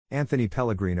Anthony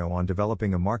Pellegrino on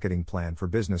developing a marketing plan for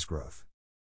business growth.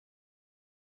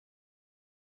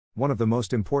 One of the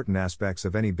most important aspects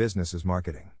of any business is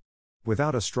marketing.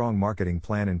 Without a strong marketing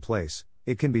plan in place,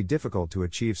 it can be difficult to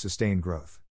achieve sustained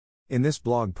growth. In this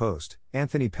blog post,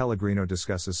 Anthony Pellegrino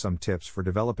discusses some tips for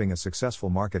developing a successful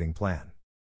marketing plan.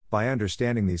 By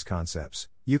understanding these concepts,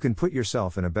 you can put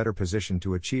yourself in a better position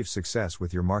to achieve success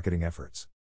with your marketing efforts.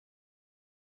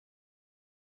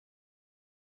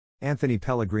 Anthony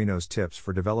Pellegrino's tips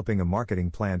for developing a marketing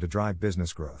plan to drive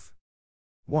business growth.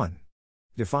 1.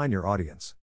 Define your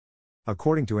audience.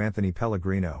 According to Anthony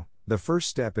Pellegrino, the first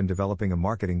step in developing a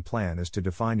marketing plan is to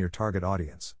define your target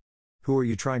audience. Who are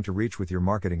you trying to reach with your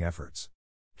marketing efforts?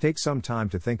 Take some time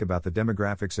to think about the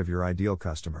demographics of your ideal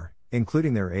customer,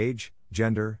 including their age,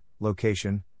 gender,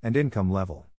 location, and income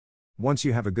level. Once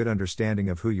you have a good understanding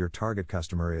of who your target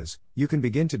customer is, you can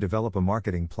begin to develop a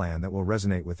marketing plan that will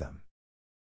resonate with them.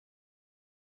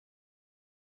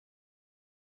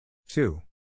 2.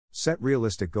 Set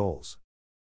realistic goals.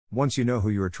 Once you know who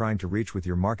you are trying to reach with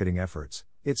your marketing efforts,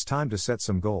 it's time to set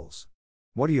some goals.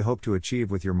 What do you hope to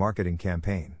achieve with your marketing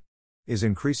campaign? Is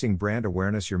increasing brand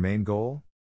awareness your main goal?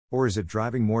 Or is it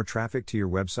driving more traffic to your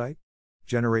website?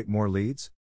 Generate more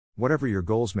leads? Whatever your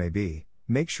goals may be,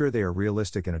 make sure they are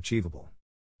realistic and achievable.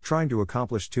 Trying to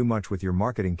accomplish too much with your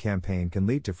marketing campaign can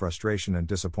lead to frustration and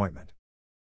disappointment.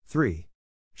 3.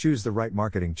 Choose the right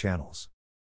marketing channels.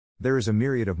 There is a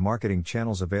myriad of marketing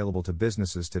channels available to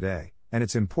businesses today, and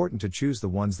it's important to choose the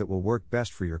ones that will work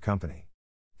best for your company.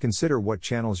 Consider what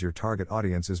channels your target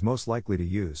audience is most likely to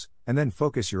use, and then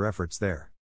focus your efforts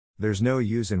there. There's no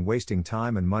use in wasting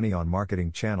time and money on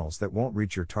marketing channels that won't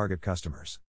reach your target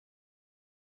customers.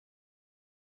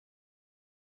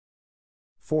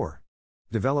 4.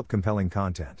 Develop compelling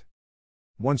content.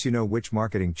 Once you know which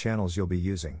marketing channels you'll be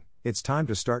using, it's time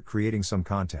to start creating some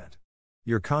content.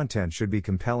 Your content should be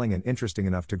compelling and interesting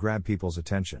enough to grab people's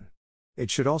attention. It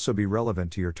should also be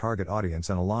relevant to your target audience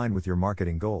and align with your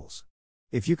marketing goals.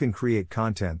 If you can create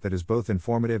content that is both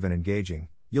informative and engaging,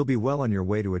 you'll be well on your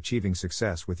way to achieving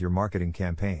success with your marketing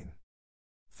campaign.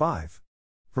 5.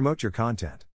 Promote your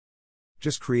content.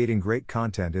 Just creating great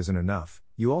content isn't enough,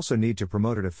 you also need to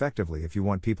promote it effectively if you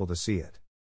want people to see it.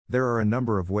 There are a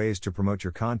number of ways to promote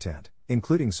your content,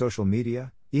 including social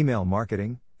media, email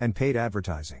marketing, and paid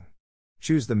advertising.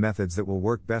 Choose the methods that will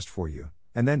work best for you,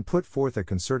 and then put forth a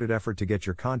concerted effort to get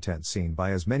your content seen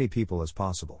by as many people as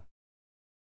possible.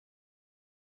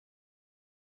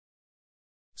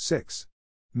 6.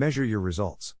 Measure your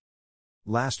results.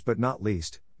 Last but not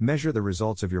least, measure the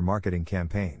results of your marketing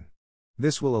campaign.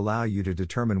 This will allow you to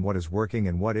determine what is working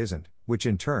and what isn't, which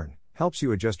in turn helps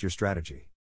you adjust your strategy.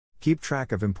 Keep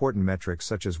track of important metrics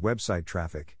such as website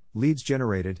traffic, leads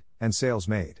generated, and sales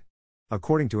made.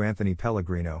 According to Anthony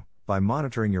Pellegrino, by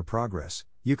monitoring your progress,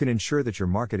 you can ensure that your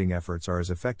marketing efforts are as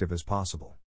effective as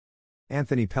possible.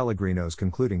 Anthony Pellegrino's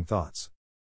concluding thoughts.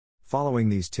 Following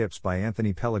these tips by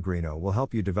Anthony Pellegrino will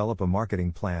help you develop a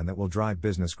marketing plan that will drive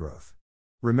business growth.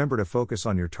 Remember to focus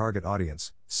on your target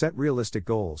audience, set realistic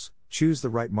goals, choose the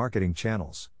right marketing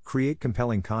channels, create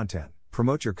compelling content,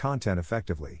 promote your content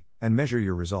effectively, and measure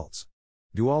your results.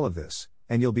 Do all of this,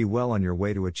 and you'll be well on your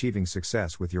way to achieving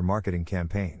success with your marketing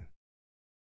campaign.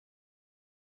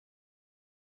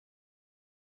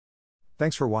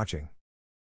 Thanks for watching.